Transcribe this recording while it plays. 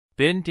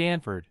Ben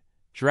Danford,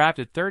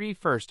 drafted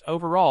 31st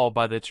overall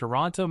by the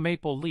Toronto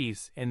Maple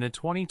Leafs in the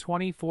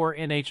 2024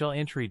 NHL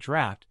entry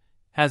draft,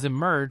 has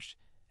emerged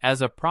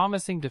as a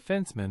promising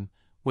defenseman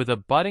with a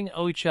budding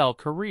OHL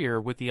career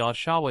with the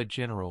Oshawa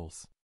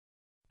Generals.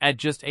 At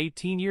just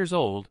 18 years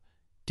old,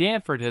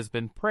 Danford has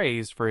been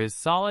praised for his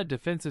solid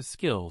defensive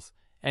skills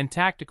and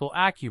tactical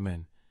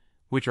acumen,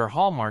 which are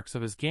hallmarks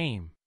of his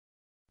game.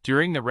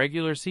 During the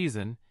regular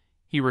season,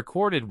 he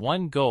recorded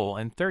 1 goal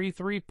and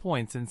 33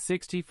 points in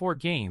 64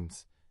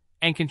 games,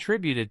 and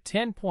contributed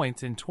 10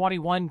 points in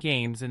 21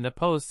 games in the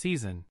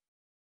postseason.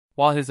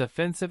 While his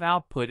offensive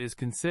output is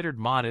considered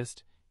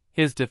modest,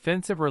 his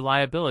defensive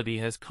reliability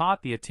has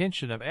caught the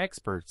attention of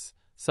experts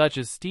such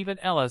as Stephen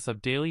Ellis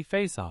of Daily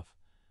Faceoff,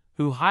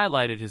 who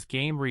highlighted his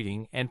game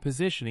reading and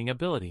positioning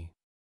ability.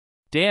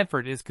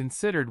 Danford is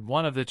considered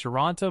one of the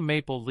Toronto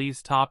Maple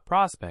Leafs' top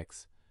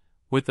prospects,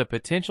 with the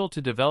potential to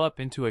develop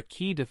into a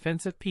key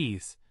defensive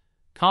piece,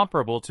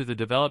 comparable to the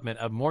development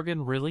of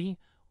Morgan Rielly,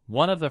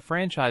 one of the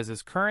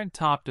franchise's current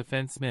top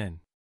defensemen.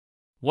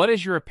 What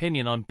is your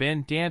opinion on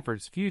Ben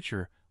Danford's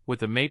future with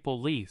the Maple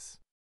Leafs?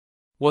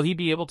 Will he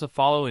be able to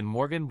follow in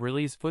Morgan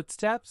Rielly's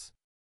footsteps?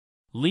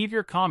 Leave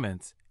your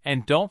comments,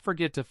 and don't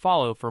forget to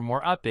follow for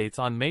more updates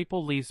on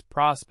Maple Leafs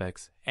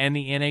prospects and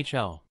the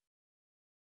NHL.